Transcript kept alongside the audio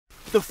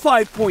The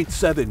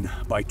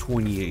 5.7 by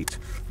 28,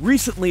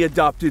 recently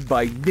adopted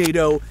by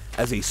NATO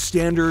as a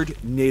standard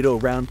NATO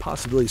round,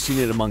 possibly seen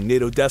it among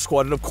NATO Death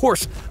Squad, and of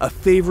course, a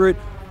favorite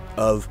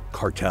of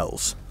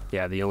cartels.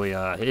 Yeah, the only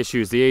issue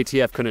is the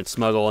ATF couldn't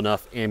smuggle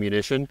enough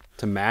ammunition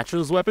to match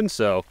those weapons,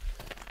 so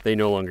they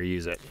no longer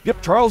use it.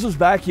 Yep, Charles is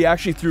back. He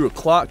actually threw a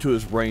clot to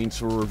his brain,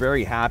 so we're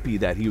very happy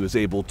that he was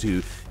able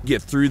to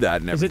get through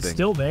that and everything. Is it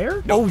still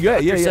there? Oh, yeah.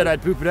 Said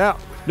I'd poop it out.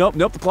 Nope,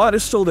 the clot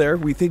is still there.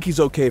 We think he's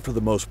okay for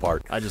the most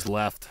part. I just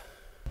left.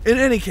 In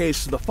any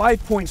case, the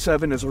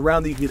 5.7 is a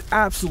round that you can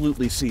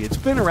absolutely see. It's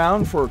been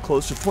around for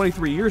close to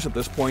 23 years at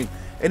this point,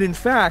 and in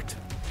fact,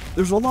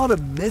 there's a lot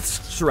of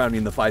myths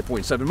surrounding the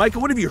 5.7. Micah,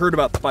 what have you heard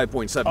about the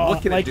 5.7?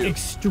 What can it do?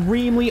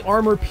 Extremely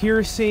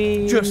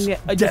armor-piercing. Just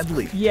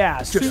deadly.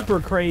 Super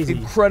crazy.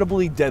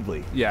 Incredibly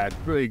deadly. Yeah, it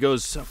really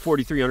goes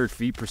 4,300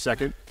 feet per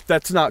second.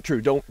 That's not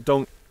true.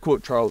 Don't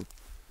quote Charles.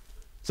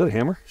 Is that a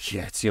hammer?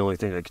 Yeah, it's the only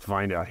thing I could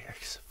find out here.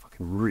 It's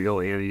fucking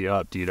real ante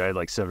up, dude. I had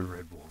like 7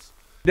 Red Bulls.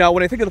 Now,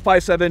 when I think of the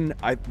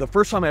 5.7, the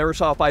first time I ever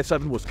saw a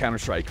 5.7 was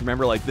Counter-Strike.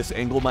 Remember, like, this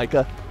angle,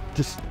 Micah?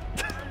 Just...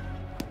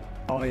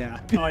 Oh yeah,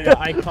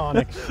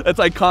 iconic. That's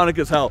iconic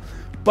as hell.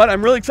 But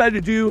I'm really excited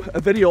to do a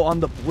video on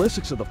the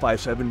ballistics of the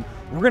 5.7.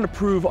 We're going to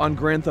prove on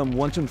Grantham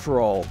once and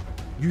for all,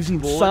 using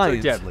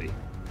science, deadly.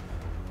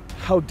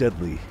 How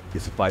deadly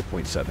is the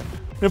 5.7?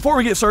 Before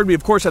we get started, we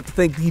of course have to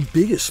thank the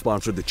biggest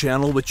sponsor of the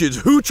channel, which is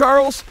who,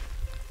 Charles?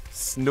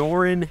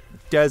 Sonoran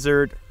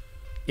Desert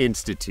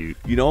Institute.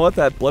 You know what?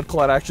 That blood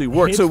clot actually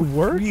works. It's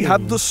working. We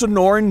have the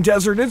Sonoran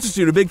Desert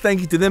Institute. A big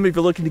thank you to them if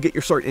you're looking to get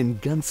your start in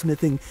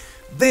gunsmithing.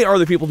 They are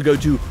the people to go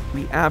to.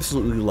 We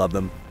absolutely love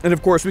them. And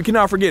of course, we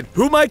cannot forget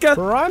who, Micah?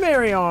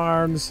 Primary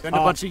Arms. Send a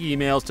bunch of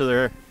emails to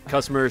their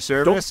customer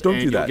service don't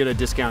and do that. you'll get a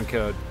discount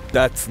code.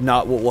 That's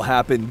not what will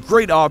happen.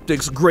 Great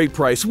optics, great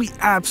price. We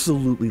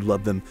absolutely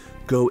love them.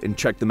 Go and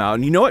check them out.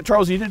 And you know what,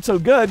 Charles? You did so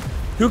good.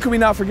 Who can we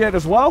not forget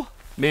as well?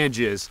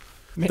 Manjizz.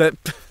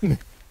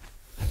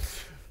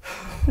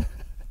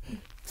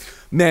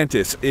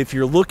 Mantis. If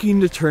you're looking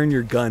to turn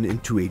your gun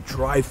into a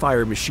dry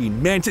fire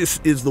machine,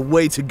 Mantis is the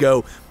way to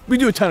go. We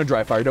do a ton of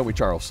dry fire, don't we,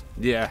 Charles?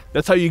 Yeah.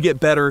 That's how you get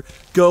better.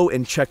 Go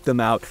and check them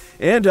out.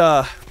 And,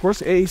 of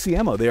course, AAC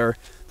Ammo. They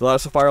let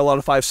us fire a lot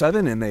of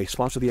 5.7, and they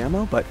sponsor the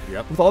ammo. But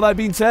with all that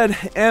being said,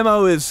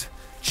 ammo is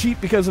cheap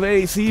because of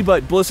AAC,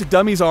 but ballistic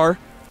dummies are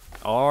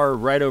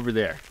right over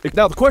there.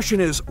 Now, the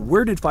question is,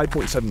 where did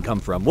 5.7 come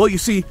from? Well, you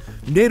see,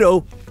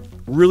 NATO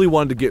really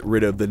wanted to get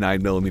rid of the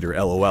 9mm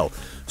LOL.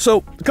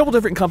 So a couple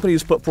different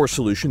companies put forth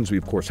solutions. We,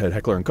 of course, had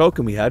Heckler & Koch,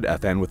 and we had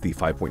FN with the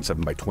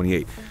 5.7 by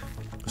 28.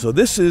 So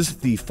this is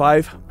the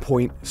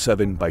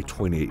 5.7 by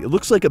 28. It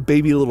looks like a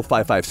baby little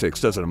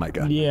 5.56, doesn't it,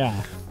 Micah?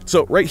 Yeah.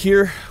 So right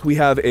here, we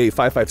have a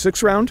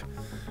 5.56 round.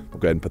 We'll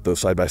go ahead and put those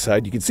side by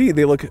side. You can see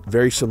they look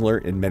very similar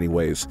in many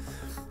ways.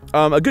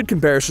 A good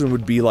comparison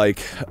would be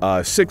like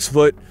 6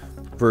 foot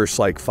versus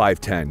like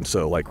 5'10".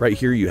 So like right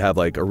here, you have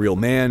like a real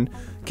man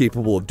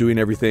capable of doing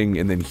everything,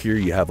 and then here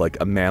you have like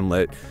a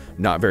manlet,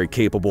 not very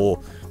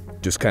capable,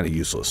 just kind of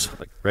useless.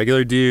 Like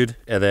regular dude,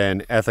 and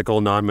then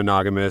ethical,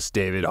 non-monogamous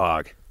David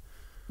Hogg.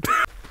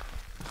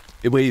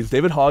 Wait, is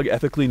David Hogg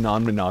ethically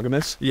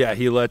non-monogamous? Yeah,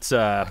 he lets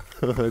I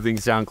think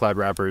SoundCloud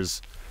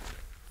rappers.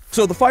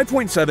 So the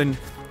 5.7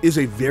 is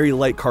a very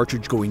light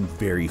cartridge going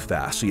very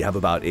fast. So you have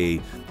about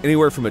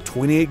anywhere from a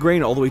 28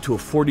 grain all the way to a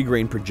 40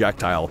 grain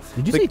projectile.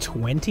 Did you say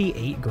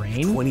 28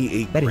 grain?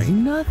 28 That grain. is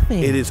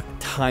nothing. It is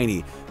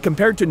tiny.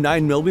 Compared to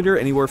 9mm,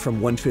 anywhere from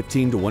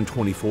 115 to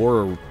 124,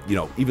 or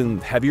even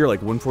heavier,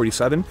 like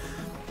 147.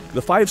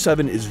 The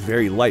 5.7 is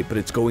very light, but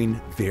it's going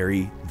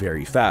very,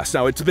 very fast.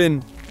 Now, it's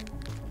been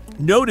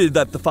noted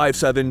that the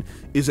 5.7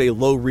 is a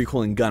low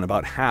recoiling gun,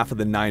 about half of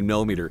the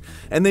 9mm.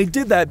 And they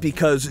did that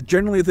because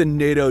generally within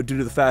NATO, due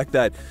to the fact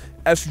that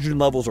estrogen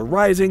levels are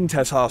rising,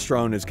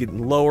 testosterone is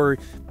getting lower,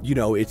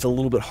 it's a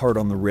little bit hard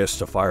on the wrist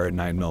to fire a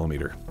 9mm.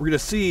 We're going to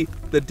see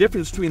the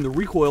difference between the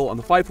recoil on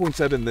the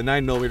 5.7 and the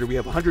 9mm. We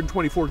have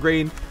 124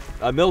 grain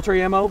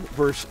military ammo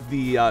versus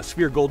the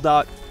Spear Gold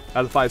Dot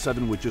out of the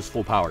 5.7, which is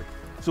full power.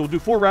 So we'll do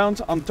 4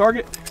 rounds on the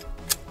target,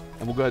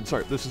 and we'll go ahead and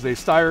start. This is a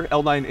Steyr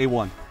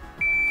L9A1.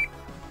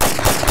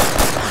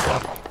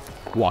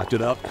 Walked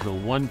it up. The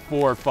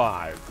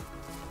 145.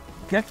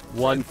 Okay.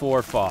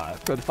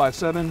 145. Try the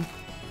 5.7.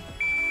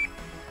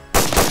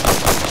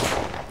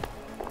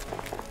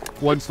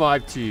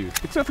 152.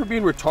 Except for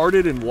being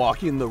retarded and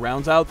walking the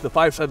rounds out, the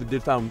 5.7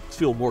 did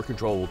feel more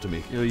controllable to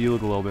me. You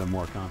look a little bit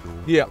more comfortable.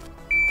 Yeah.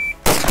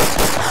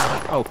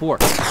 Oh, 4.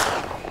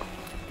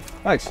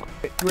 Nice.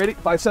 Okay, you ready?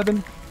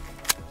 5.7.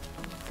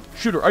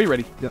 Shooter, are you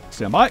ready? Yep.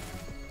 Stand by.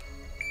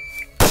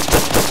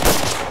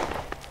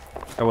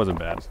 That wasn't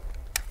bad.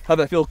 How'd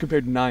that feel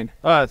compared to 9?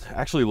 It's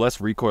actually less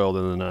recoil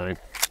than the 9.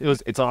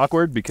 It's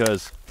awkward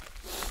because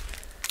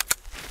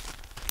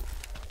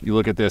you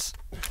look at this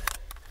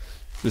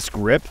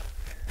grip,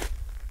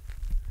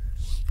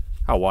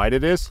 how wide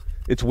it is.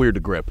 It's weird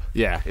to grip.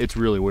 Yeah, it's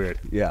really weird.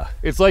 Yeah.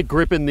 It's like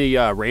gripping the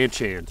ranch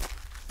hand.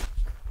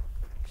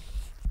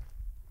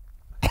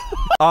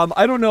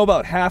 I don't know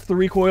about half the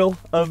recoil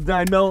of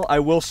 9mm. I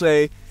will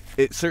say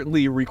it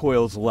certainly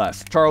recoils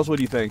less. Charles, what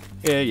do you think?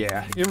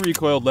 Yeah, it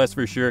recoiled less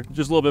for sure.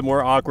 Just a little bit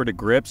more awkward to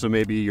grip, so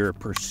maybe your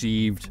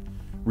perceived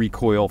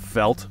recoil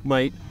felt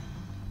might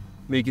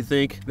make you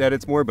think that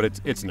it's more, but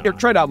it's not. Here,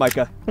 try it out,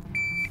 Micah.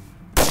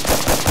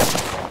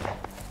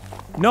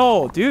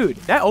 No, dude,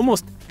 that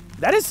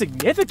is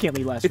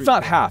significantly less. It's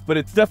not half, but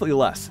it's definitely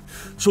less.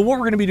 So what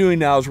we're going to be doing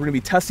now is we're going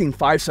to be testing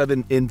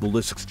 5.7 in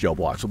ballistics gel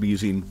blocks. We'll be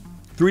using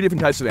 3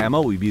 different types of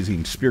ammo. We'll be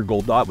using Spear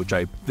Gold Dot, which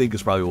I think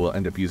is probably what we'll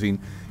end up using.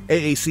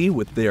 AAC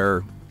with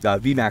their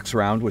VMAX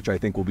round, which I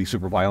think will be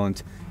super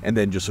violent, and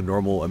then just a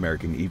normal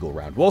American Eagle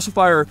round. We'll also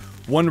fire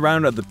 1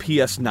 round of the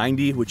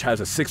PS90, which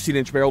has a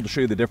 16-inch barrel to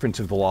show you the difference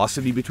in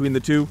velocity between the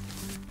two.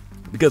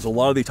 Because a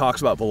lot of the talks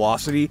about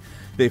velocity,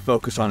 they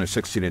focus on a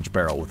 16-inch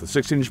barrel. With a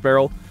 16-inch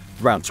barrel,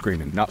 the round's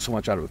screaming, not so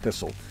much out of a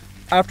pistol.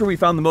 After we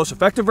found the most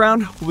effective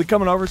round, we'll be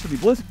coming over to the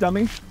ballistic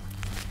dummy.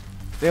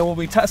 Then we'll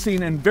be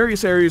testing in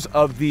various areas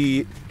of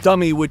the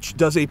dummy, which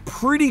does a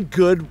pretty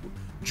good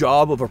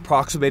job of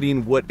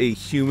approximating what a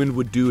human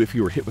would do if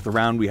you were hit with a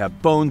round. We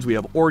have bones, we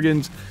have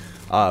organs,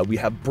 we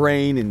have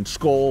brain and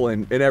skull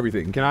and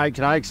everything. Can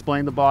I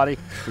explain the body?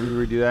 Can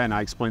we do that and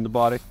I explain the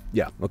body?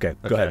 Yeah, okay,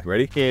 go ahead.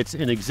 Ready? It's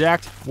an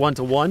exact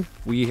 1-to-1.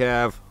 We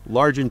have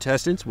large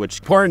intestines,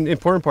 which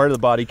important part of the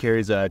body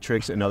carries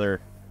tricks and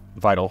other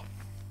vital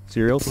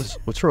cereals.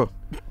 What's wrong?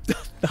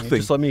 Nothing.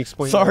 Just let me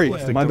explain. Sorry,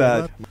 my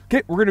bad.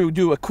 Okay, we're going to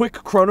do a quick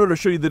chrono to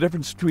show you the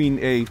difference between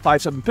a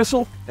 5.7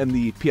 pistol and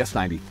the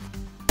PS90.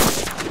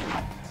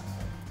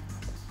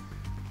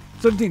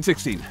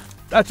 17-16.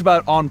 That's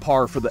about on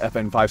par for the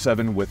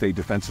FN57 with a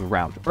defensive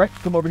round. All right,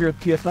 come over here at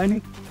the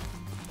PS90.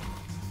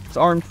 It's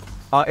armed.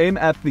 Aim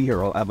at the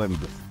hero. Let me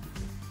just.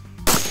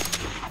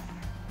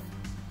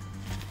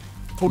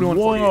 41.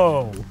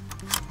 Whoa.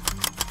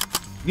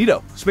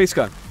 Neato. Space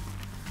gun.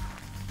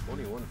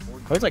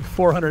 Oh, it's like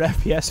 400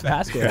 FPS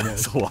faster. Yeah,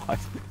 that's a lot.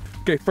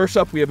 Okay, first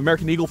up, we have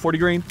American Eagle 40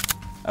 grain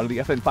out of the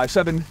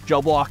FN57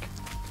 gel block.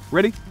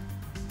 Ready?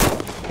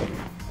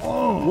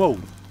 Oh, whoa.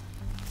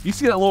 You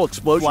see that little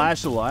explosion?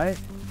 Flash of light.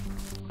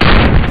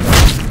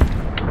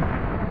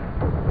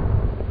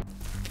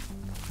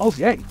 Oh,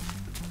 yay.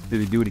 Did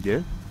he do it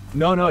again?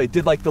 No, it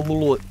did like the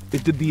little,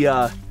 it did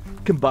the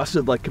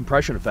combustive like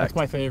compression effect. That's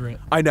my favorite.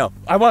 I know.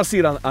 I want to see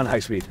it on high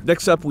speed.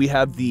 Next up, we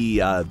have the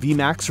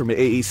VMAX from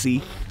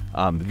AAC.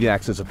 The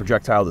VMAX is a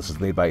projectile. This is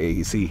made by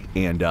AAC,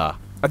 and I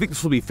think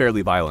this will be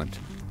fairly violent.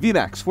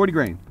 VMAX, 40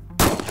 grain.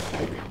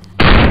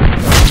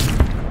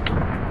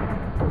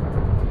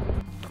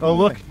 Oh,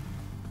 look.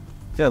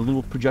 Yeah, a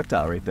little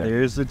projectile right there.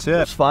 There's the tip.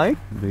 That's fine.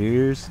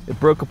 It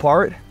broke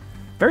apart.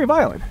 Very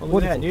violent.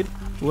 Look at that, dude.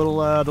 The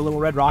little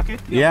red rocket.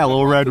 Yeah, a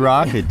little red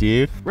rocket,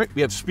 dude. Right,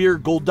 we have Spear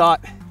Gold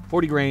Dot,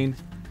 40 grain.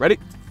 Ready?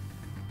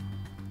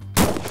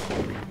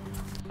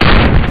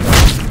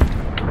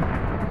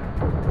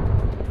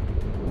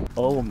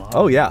 Oh my.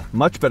 Oh yeah,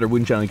 much better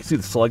wind channel. You can see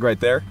the slug right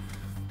there.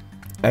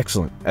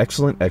 Excellent,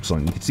 excellent,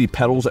 excellent. You can see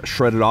petals that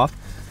shredded off.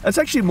 That's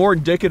actually more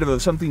indicative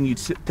of something you'd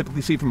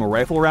typically see from a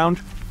rifle round,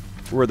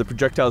 where the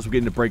projectiles are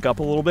getting to break up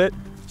a little bit.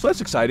 So that's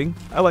exciting.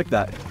 I like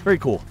that. Very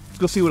cool. Let's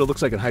go see what it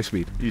looks like at high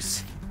speed. You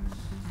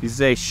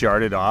say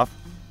sharded off?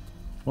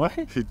 What?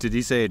 Did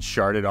he say it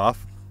sharded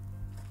off?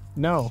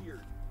 No.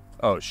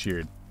 Oh,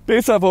 sheared.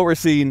 Based off what we're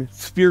seeing,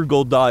 Spear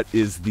Gold Dot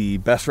is the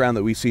best round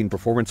that we've seen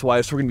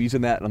performance-wise, so we're going to be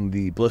using that on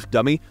the ballistic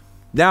dummy.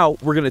 Now,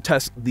 we're going to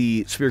test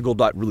the Spear Gold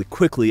Dot really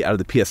quickly out of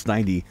the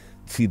PS90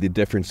 to see the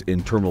difference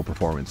in terminal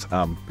performance.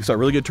 We saw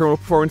really good terminal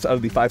performance out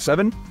of the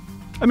 5.7.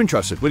 I'm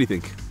interested. What do you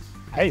think?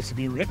 Hey, it's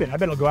be ripping. I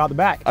bet it'll go out the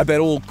back. I bet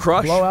it will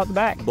crush. Blow out the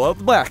back. Blow out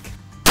the back.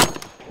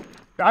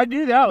 I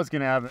knew that was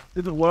going to happen.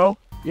 Is it low?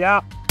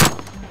 Yeah.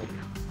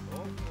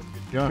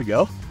 There we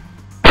go.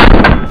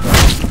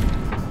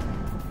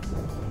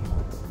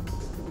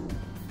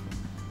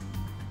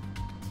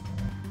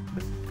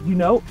 You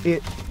know,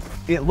 it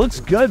looks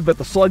good, but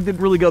the slug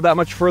didn't really go that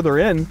much further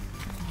in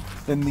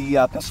than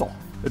the pistol.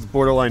 It's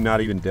borderline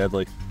not even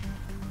deadly.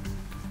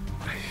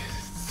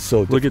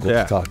 So Look at difficult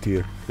that. to talk to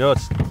you. No,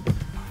 it's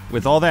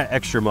with all that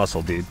extra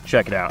muscle, dude.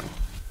 Check it out.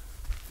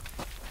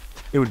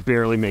 It would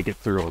barely make it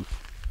through him.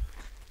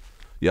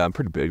 Yeah, I'm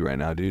pretty big right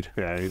now, dude.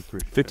 Yeah, he's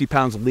pretty 50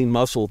 pounds of lean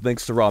muscle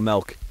thanks to raw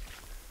milk.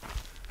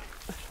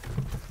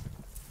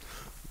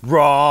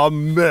 raw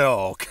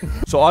milk.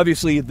 So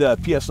obviously the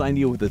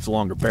PS90 with its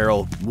longer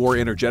barrel, more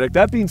energetic.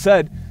 That being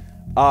said,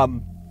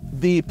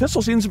 the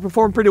pistol seems to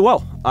perform pretty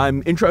well.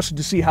 I'm interested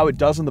to see how it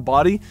does in the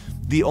body.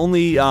 The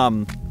only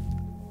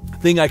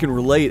thing I can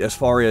relate as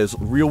far as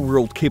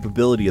real-world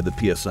capability of the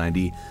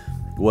PS90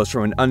 was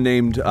from an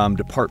unnamed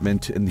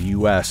department in the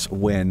US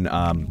when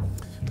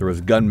there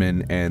was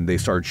gunmen and they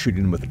started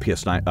shooting them with the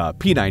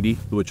P90,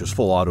 which was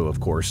full auto, of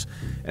course.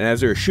 And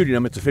as they were shooting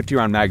them, it's a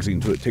 50-round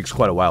magazine, so it takes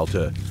quite a while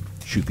to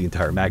shoot the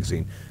entire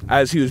magazine.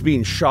 As he was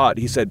being shot,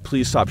 he said,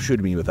 "Please stop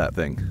shooting me with that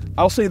thing."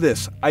 I'll say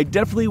this, I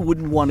definitely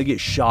wouldn't want to get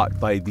shot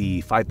by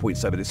the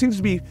 5.7. It seems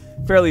to be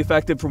fairly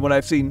effective from what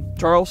I've seen.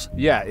 Charles?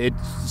 Yeah, it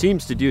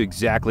seems to do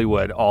exactly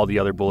what all the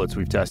other bullets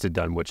we've tested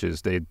done, which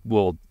is they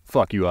will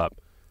fuck you up.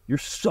 You're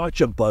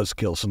such a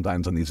buzzkill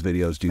sometimes on these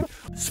videos, dude.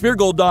 Sphere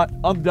gold dot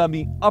on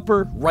dummy,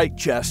 upper right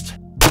chest.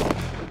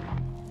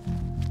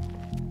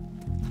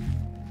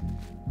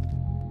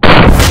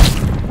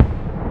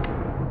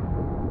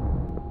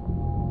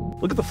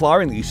 Look at the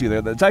flowering that you see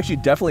there. That's actually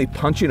definitely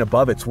punching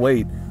above its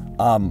weight.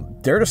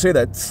 Dare to say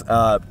that's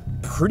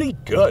pretty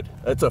good.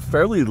 That's a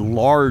fairly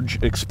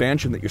large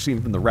expansion that you're seeing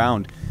from the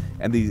round,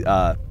 and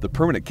the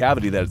permanent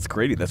cavity that it's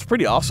creating. That's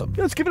pretty awesome.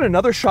 Yeah, let's give it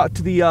another shot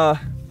to the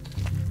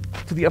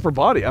upper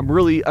body. I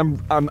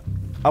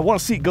want to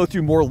see it go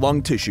through more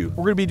lung tissue.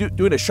 We're gonna be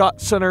doing a shot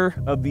center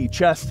of the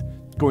chest,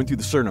 going through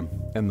the sternum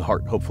and the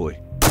heart, hopefully.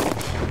 All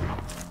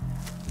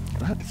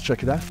right, let's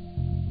check it out.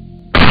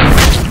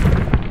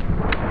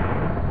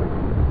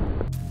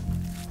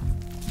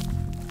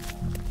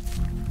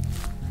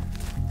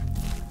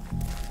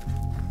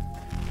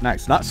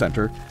 Nice, not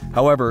center.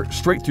 However,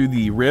 straight through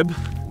the rib.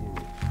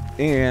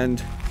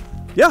 And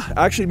yeah,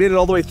 I actually made it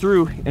all the way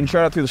through and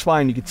shot out through the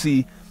spine. You can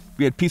see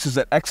we had pieces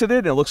that exited,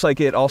 and it looks like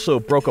it also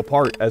broke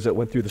apart as it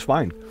went through the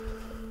spine.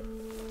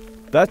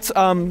 That's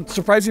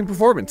surprising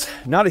performance.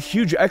 Not a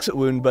huge exit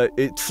wound, but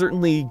it's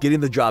certainly getting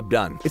the job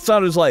done. It's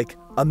not as like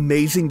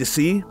amazing to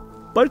see,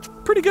 but it's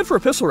pretty good for a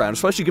pistol round,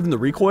 especially given the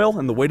recoil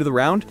and the weight of the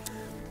round.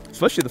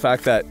 Especially the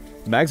fact that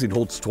the magazine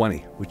holds 20,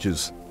 which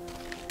is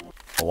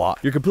a lot.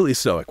 You're completely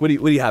stoic. What do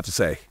you have to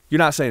say? You're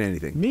not saying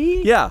anything.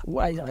 Me? Yeah.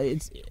 Why,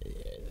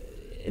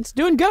 it's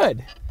doing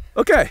good.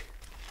 Okay.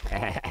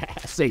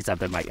 Say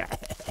something, my guy.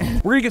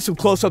 We're gonna get some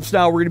close-ups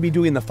now. We're gonna be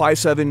doing the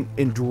 5.7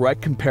 in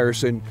direct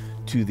comparison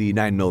to the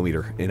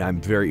 9mm, and I'm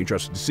very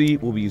interested to see.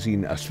 We'll be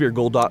using a Sphere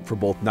Gold Dot for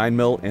both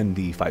 9mm and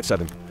the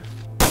 5.7.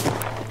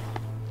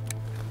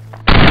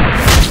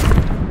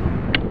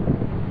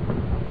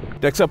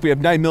 Next up, we have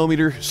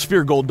 9mm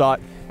Sphere Gold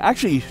Dot.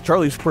 Actually,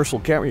 Charlie's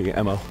personal camera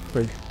ammo.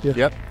 Right? Yeah.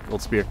 Yep,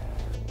 old spear.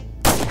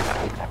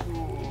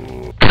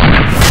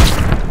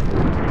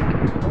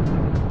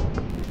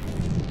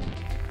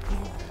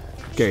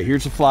 Okay,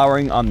 here's the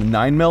flowering on the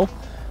 9mm.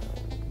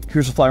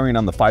 Here's the flowering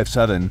on the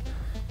 5.7.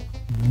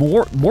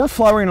 More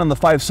flowering on the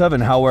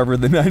 5.7, however,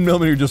 the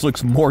 9mm just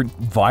looks more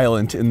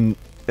violent in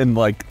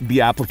like the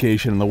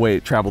application and the way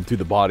it traveled through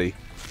the body.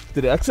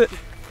 Did it exit?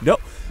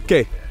 Nope.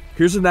 Okay,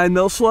 here's a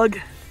 9mm slug.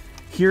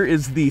 Here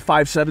is the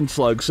 5.7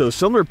 slug, so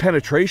similar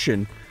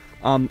penetration.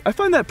 I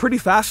find that pretty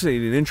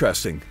fascinating and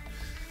interesting.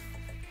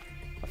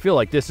 I feel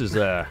like this is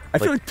I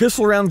feel like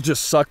pistol rounds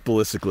just suck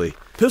ballistically.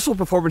 Pistol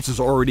performance is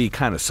already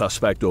kind of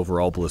suspect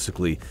overall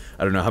ballistically.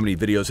 I don't know how many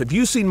videos. Have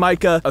you seen,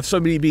 Micah, of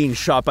somebody being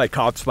shot by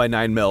cops by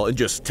 9mm and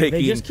just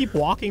taking They just keep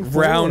walking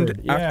round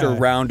forward. after Yeah.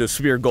 round of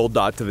Sphere Gold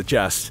Dot to the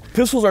chest?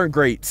 Pistols aren't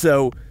great,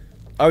 so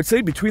I would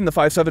say between the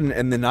 5.7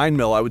 and the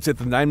 9mm, I would say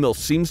the 9mm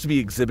seems to be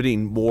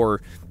exhibiting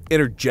more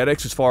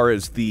energetics as far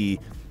as the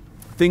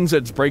things that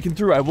it's breaking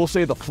through. I will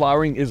say the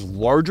flowering is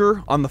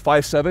larger on the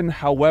 5.7.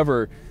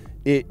 However,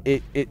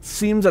 it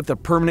seems that the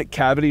permanent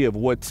cavity of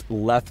what's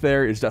left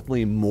there is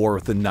definitely more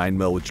with the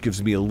 9mm, which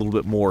gives me a little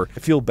bit more, I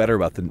feel better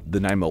about the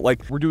 9mm.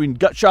 Like, we're doing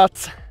gut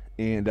shots,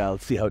 and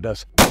let's see how it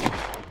does.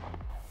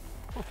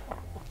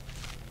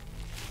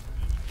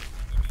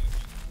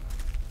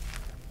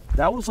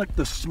 That was like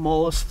the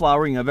smallest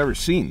flowering I've ever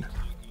seen.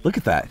 Look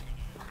at that.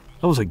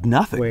 That was like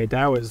nothing. Wait,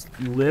 that was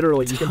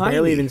literally, you can Tiny.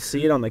 barely even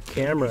see it on the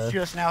camera. It's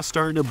just now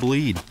starting to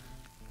bleed.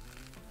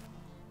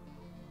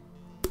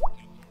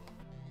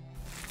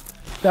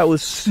 That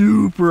was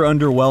super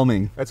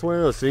underwhelming. That's one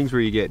of those things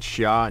where you get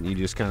shot and you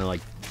just kind of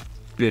like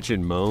bitch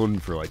and moan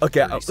for like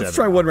Okay, 37 let's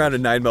try one round of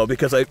 9mm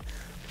because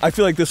I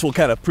feel like this will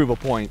kind of prove a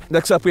point.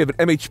 Next up, we have an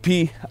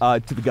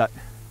MHP to the gut.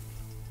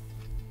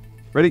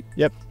 Ready?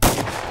 Yep.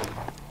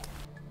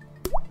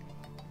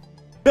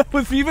 That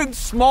was even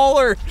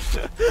smaller.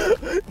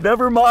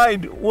 Never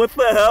mind. What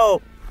the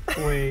hell?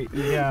 Wait,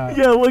 yeah.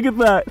 Yeah, look at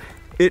that.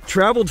 It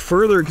traveled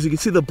further because you can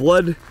see the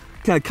blood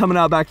kind of coming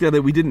out back there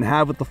that we didn't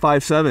have with the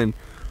 5.7.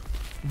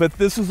 But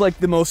this is like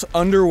the most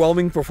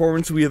underwhelming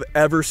performance we have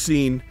ever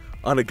seen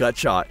on a gut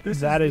shot.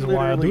 That is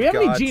wild. Do we have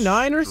any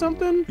G9 or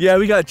something? Yeah,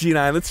 we got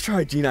G9. Let's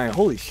try G9.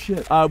 Holy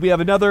shit. We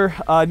have another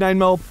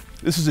 9mm.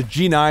 This is a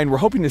G9. We're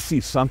hoping to see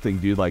something,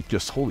 dude. Like,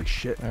 just holy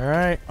shit. All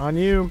right, on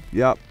you.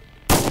 Yep.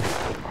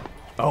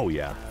 Oh,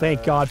 yeah.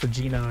 Thank God for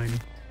G9.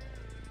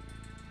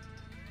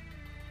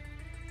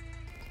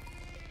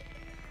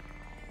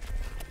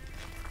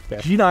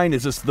 G9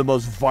 is just the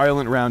most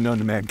violent round known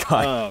to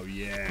mankind. Oh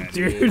yeah,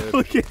 Dude,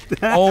 look at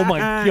that. Oh my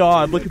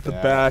God, look at the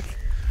back.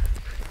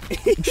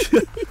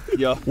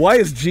 Yeah. Why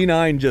is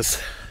G9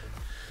 just...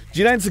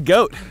 G9's a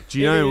goat.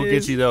 G9 will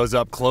get you those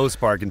up close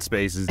parking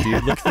spaces,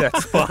 dude. Look at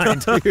that spine,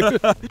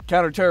 dude.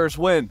 Counter-terrorists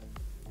win.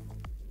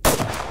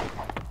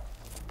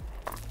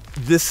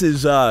 This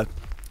is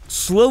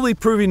slowly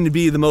proving to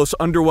be the most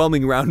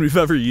underwhelming round we've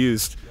ever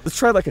used. Let's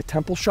try like a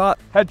temple shot.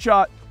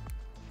 Headshot.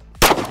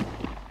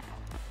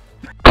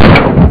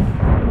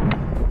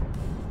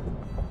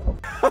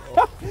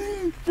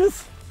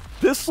 Just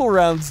pistol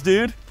rounds,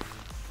 dude.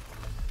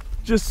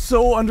 Just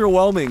so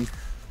underwhelming.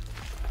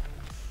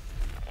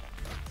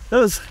 That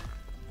was...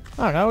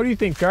 I don't know. What do you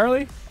think,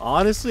 Charlie?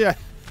 Honestly,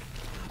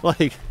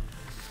 like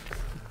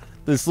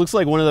This looks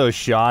like one of those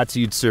shots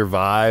you'd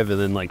survive and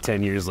then like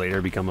 10 years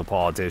later become a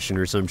politician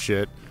or some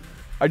shit.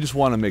 I just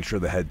want to make sure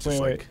the head's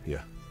just Wait. like,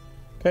 yeah.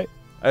 Okay.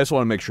 I just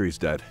want to make sure he's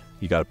dead.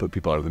 You got to put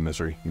people out of the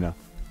misery, you know?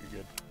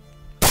 You're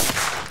good.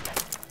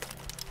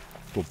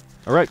 Cool.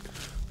 All right.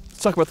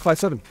 Let's talk about the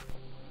 5.7.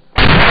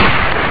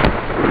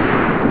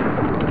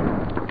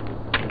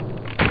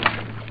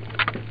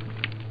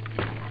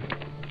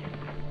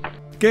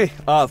 Okay,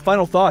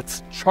 final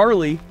thoughts.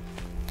 Charlie,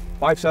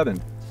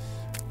 5.7.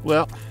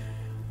 Well,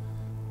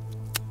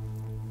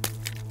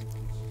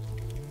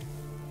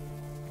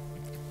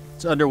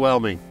 it's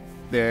underwhelming.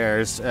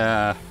 There's,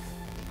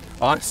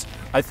 honest,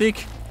 I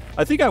think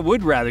I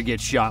would rather get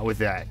shot with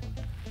that.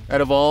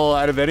 Out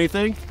of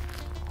anything,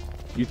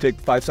 You take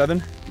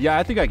 5.7? yeah,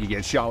 I think I could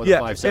get shot with Yeah,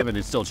 a 5.7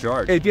 and still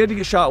charge. Hey, if you had to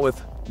get shot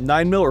with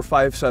 9 mil or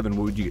 5.7,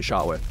 what would you get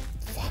shot with?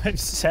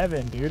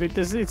 5.7, dude.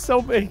 It's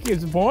so big.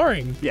 It's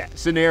boring. Yeah,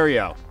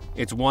 scenario.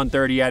 It's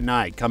 1:30 at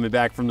night, coming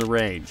back from the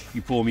range.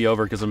 You pull me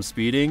over because I'm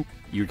speeding.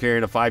 You're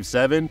carrying a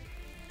 5.7.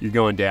 You're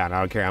going down. I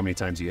don't care how many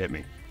times you hit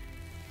me.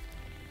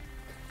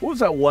 What was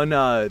that one,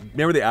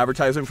 remember the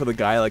advertisement for the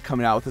guy like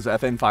coming out with his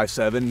FN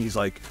 5.7? He's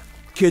like,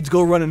 kids,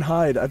 go run and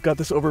hide. I've got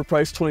this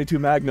overpriced 22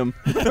 Magnum.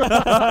 I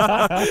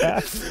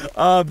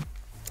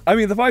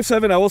mean, the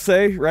 5.7, I will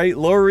say, right,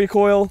 lower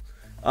recoil,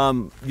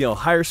 you know,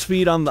 higher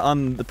speed on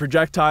the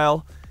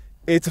projectile.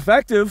 It's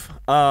effective.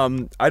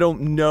 I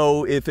don't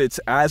know if it's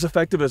as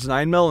effective as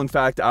 9mm. In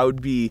fact, I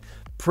would be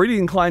pretty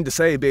inclined to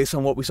say, based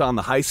on what we saw on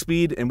the high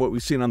speed and what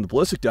we've seen on the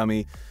ballistic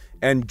dummy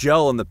and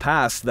gel in the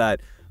past, that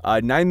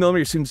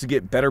 9mm seems to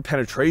get better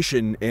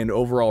penetration and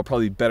overall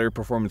probably better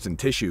performance in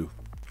tissue.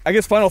 I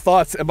guess final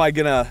thoughts, am I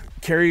gonna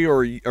carry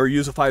or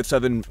use a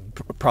 5.7?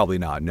 Probably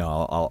not,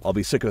 no, I'll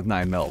be sick with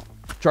 9mm.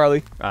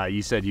 Charlie?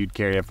 You said you'd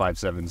carry a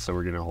 5.7, so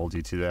we're going to hold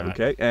you to that.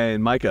 Okay,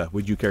 and Micah,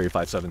 would you carry a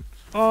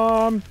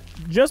 5.7?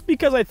 Just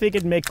because I think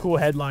it'd make cool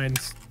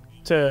headlines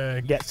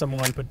to get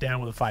someone put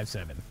down with a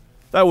 5.7.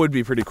 That would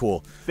be pretty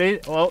cool.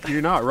 Well,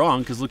 you're not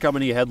wrong, because look how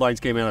many headlines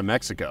came out of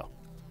Mexico.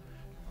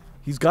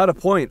 He's got a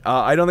point.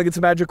 I don't think it's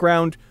a magic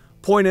round.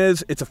 Point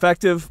is, it's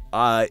effective.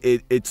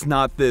 It's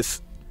not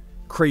this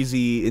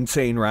crazy,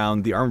 insane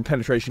round. The armor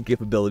penetration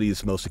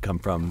capabilities mostly come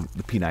from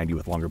the P90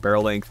 with longer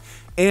barrel length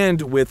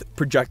and with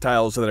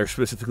projectiles that are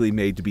specifically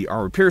made to be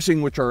armor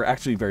piercing, which are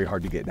actually very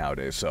hard to get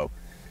nowadays. So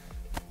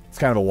it's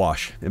kind of a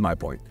wash, in my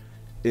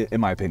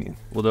opinion.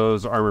 Will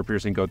those armor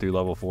piercing go through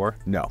level 4?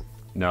 No.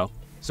 No.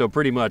 So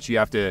pretty much you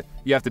have to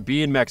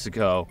be in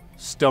Mexico,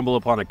 stumble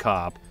upon a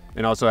cop,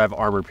 and also have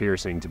armor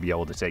piercing to be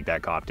able to take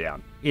that cop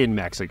down in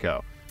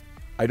Mexico.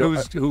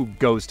 Who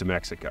goes to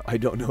Mexico? I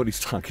don't know what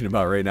he's talking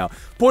about right now.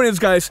 Point is,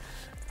 guys,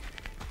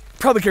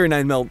 probably carry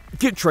 9mm.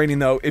 Get training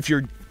though. If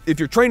you're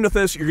trained with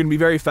this, you're going to be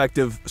very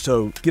effective.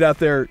 So get out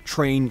there,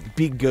 train,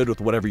 be good with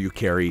whatever you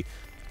carry.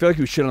 I feel like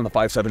we shit on the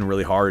 5.7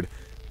 really hard.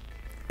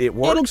 It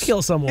works. It'll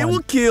kill someone. It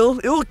will kill.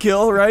 It will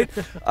kill, right?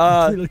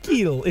 It'll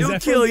kill. Is It'll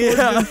that kill,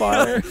 yeah.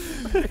 fire?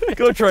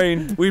 Go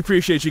train. We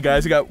appreciate you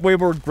guys. We got way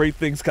more great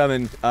things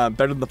coming.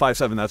 Better than the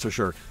 5.7, that's for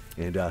sure.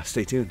 And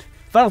stay tuned.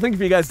 Final thing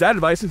for you guys, dad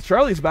advice, since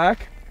Charlie's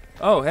back.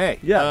 Oh, hey.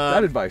 Yeah,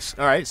 dad advice.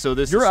 All right, so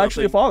this You're is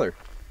actually a father.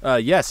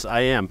 Yes,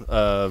 I am.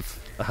 Of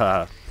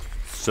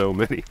so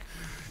many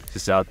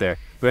just out there.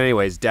 But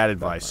anyways, dad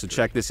advice. So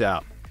check this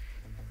out.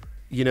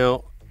 You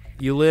know,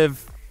 you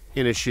live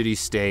in a shitty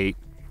state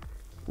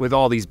with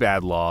all these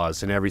bad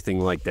laws and everything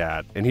like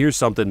that. And here's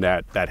something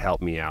that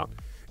helped me out.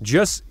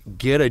 Just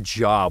get a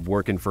job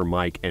working for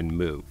Mike and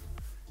move.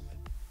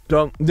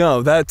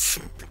 No, that's...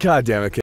 God damn it, kid.